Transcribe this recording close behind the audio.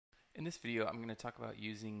In this video, I'm going to talk about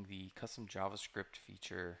using the custom JavaScript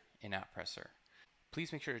feature in AppPresser.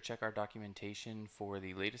 Please make sure to check our documentation for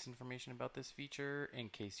the latest information about this feature in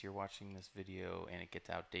case you're watching this video and it gets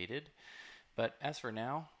outdated. But as for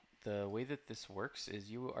now, the way that this works is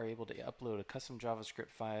you are able to upload a custom JavaScript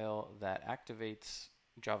file that activates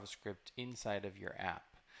JavaScript inside of your app.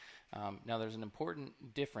 Now there's an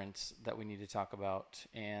important difference that we need to talk about,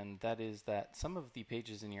 and that is that some of the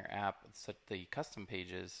pages in your app, such the custom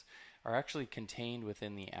pages, are actually contained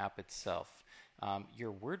within the app itself.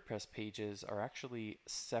 Your WordPress pages are actually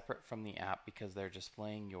separate from the app because they're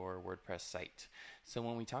displaying your WordPress site. So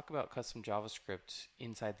when we talk about custom JavaScript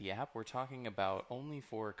inside the app, we're talking about only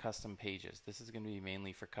for custom pages. This is going to be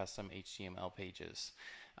mainly for custom HTML pages.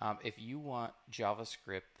 If you want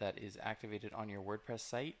JavaScript that is activated on your WordPress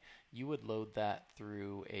site, you would load that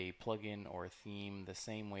through a plugin or a theme the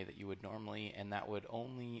same way that you would normally, and that would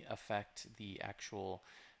only affect the actual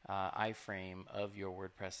iframe of your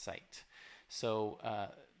WordPress site. So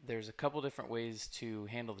there's a couple different ways to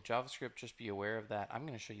handle the JavaScript. Just be aware of that. I'm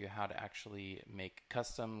going to show you how to actually make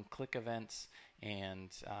custom click events and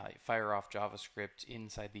fire off JavaScript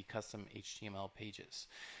inside the custom HTML pages.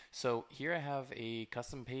 So here I have a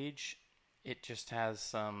custom page. It just has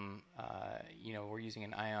some, we're using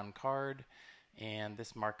an Ion card, and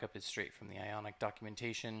this markup is straight from the Ionic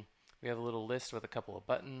documentation. We have a little list with a couple of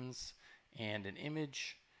buttons and an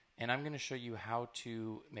image. And I'm going to show you how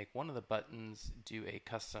to make one of the buttons do a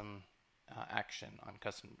custom action on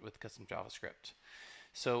with custom JavaScript.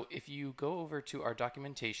 So if you go over to our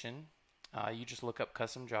documentation, you just look up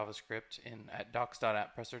custom JavaScript at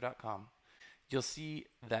docs.apppresser.com. You'll see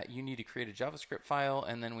that you need to create a JavaScript file,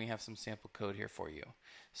 and then we have some sample code here for you.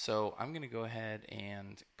 So I'm going to go ahead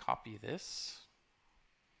and copy this.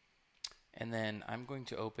 And then I'm going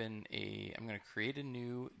to create a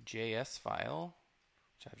new JS file,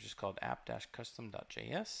 which I've just called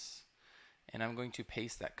app-custom.js, and I'm going to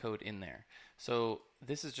paste that code in there. So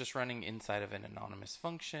this is just running inside of an anonymous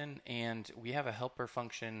function, and we have a helper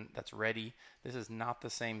function that's ready. This is not the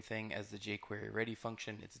same thing as the jQuery ready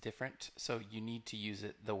function. It's different, so you need to use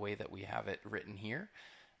it the way that we have it written here.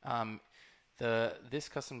 This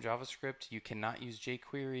custom JavaScript, you cannot use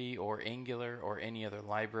jQuery or Angular or any other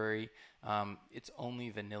library. It's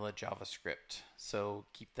only vanilla JavaScript, so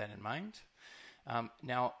keep that in mind.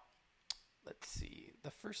 Now, let's see. The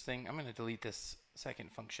first thing, I'm going to delete this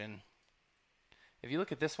second function. If you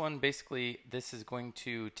look at this one, basically this is going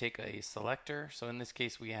to take a selector. So in this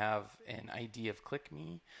case, we have an ID of click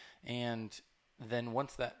me, and then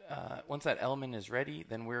once that element is ready,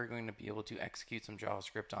 then we're going to be able to execute some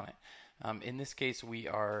JavaScript on it. In this case, we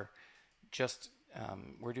are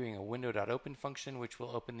we're doing a window.open function, which will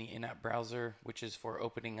open the in-app browser, which is for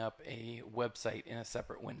opening up a website in a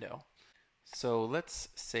separate window. So let's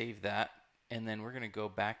save that, and then we're going to go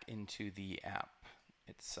back into the app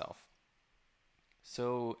itself.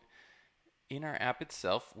 So in our app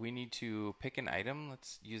itself, we need to pick an item.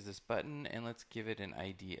 Let's use this button, and let's give it an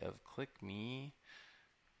ID of click me,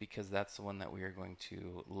 because that's the one that we are going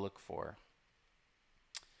to look for.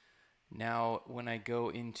 Now, when I go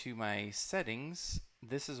into my settings,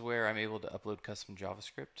 this is where I'm able to upload custom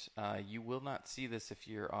JavaScript. You will not see this if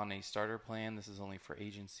you're on a starter plan. This is only for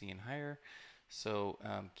agency and higher, so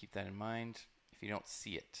keep that in mind if you don't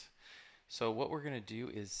see it. So what we're going to do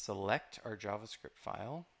is select our JavaScript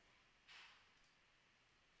file,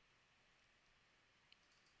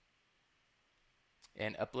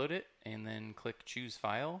 and upload it, and then click choose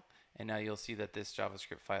file, and now you'll see that this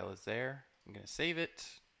JavaScript file is there. I'm going to save it.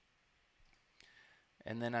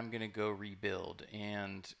 And then I'm going to go rebuild,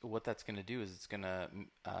 and what that's going to do is it's going to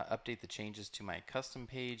update the changes to my custom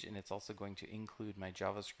page, and it's also going to include my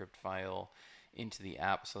JavaScript file into the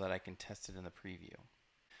app so that I can test it in the preview.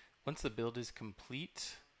 Once the build is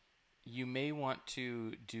complete, you may want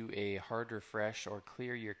to do a hard refresh or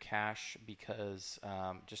clear your cache, because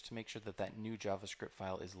just to make sure that that new JavaScript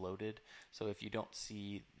file is loaded. So if you don't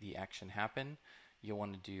see the action happen, you'll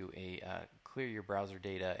want to do a clear your browser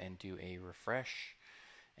data and do a refresh.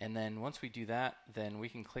 And then once we do that, then we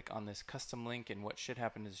can click on this custom link, and what should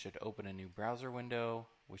happen is it should open a new browser window,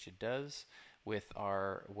 which it does, with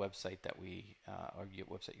our website that our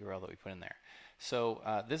website URL that we put in there. So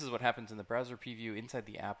this is what happens in the browser preview. Inside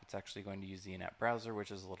the app, it's actually going to use the in-app browser, which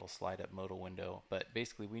is a little slide-up modal window. But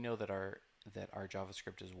basically, we know that our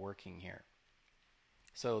JavaScript is working here.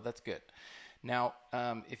 So that's good. Now,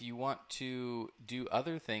 if you want to do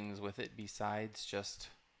other things with it besides just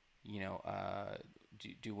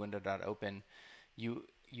do window.open,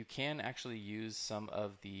 you can actually use some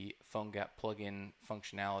of the PhoneGap plugin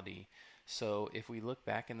functionality. So if we look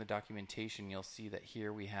back in the documentation, you'll see that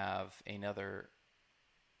here we have another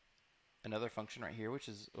function right here, which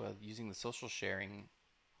is using the social sharing.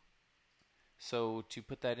 So to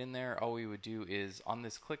put that in there, all we would do is on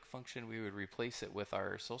this click function, we would replace it with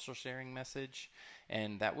our social sharing message,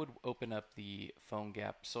 and that would open up the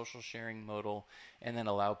PhoneGap social sharing modal and then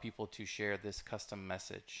allow people to share this custom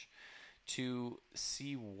message. To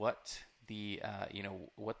see what the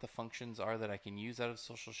what the functions are that I can use out of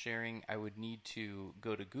social sharing, I would need to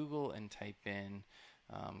go to Google and type in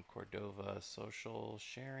Cordova social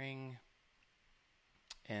sharing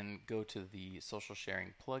and go to the social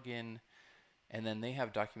sharing plugin, and then they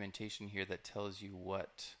have documentation here that tells you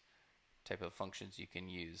what type of functions you can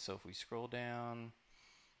use. So if we scroll down,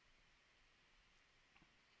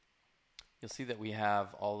 you'll see that we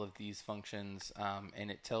have all of these functions,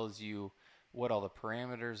 and it tells you what all the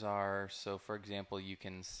parameters are. So for example, you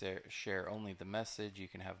can share only the message, you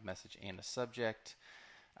can have message and a subject,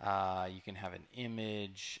 you can have an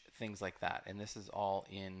image, things like that. And this is all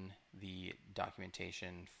in the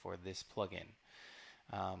documentation for this plugin.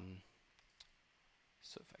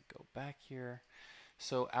 So if I go back here,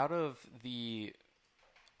 so out of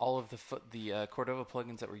all of the Cordova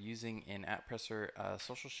plugins that we're using in AppPresser,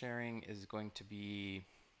 social sharing is going to be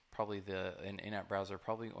probably an in-app browser,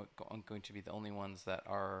 probably going to be the only ones that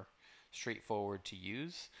are straightforward to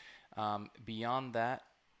use. Beyond that,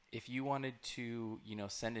 if you wanted to,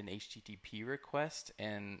 send an HTTP request,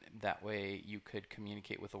 and that way you could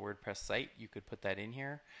communicate with a WordPress site, you could put that in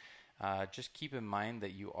here. Just keep in mind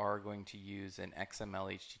that you are going to use an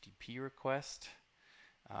XML HTTP request.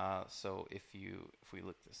 So if we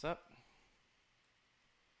look this up,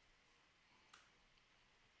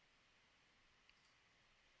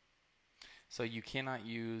 so you cannot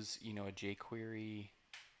use a jQuery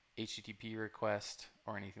HTTP request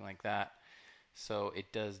or anything like that. So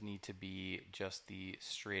it does need to be just the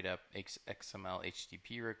straight up XML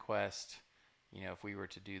HTTP request. If we were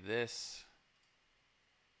to do this,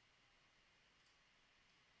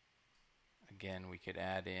 again, we could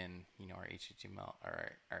add in, our HTML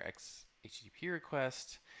or our HTTP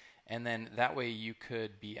request, and then that way you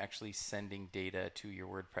could be actually sending data to your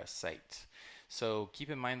WordPress site. So keep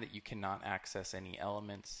in mind that you cannot access any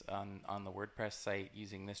elements on the WordPress site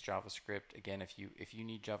using this JavaScript. Again, if you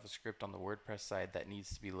need JavaScript on the WordPress side, that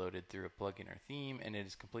needs to be loaded through a plugin or theme, and it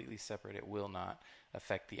is completely separate. It will not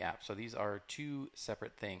affect the app. So these are two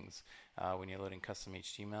separate things when you're loading custom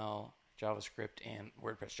HTML JavaScript and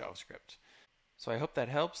WordPress JavaScript. So I hope that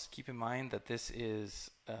helps. Keep in mind that this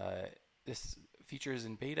feature is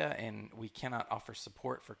in beta, and we cannot offer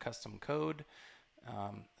support for custom code.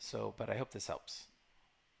 But I hope this helps.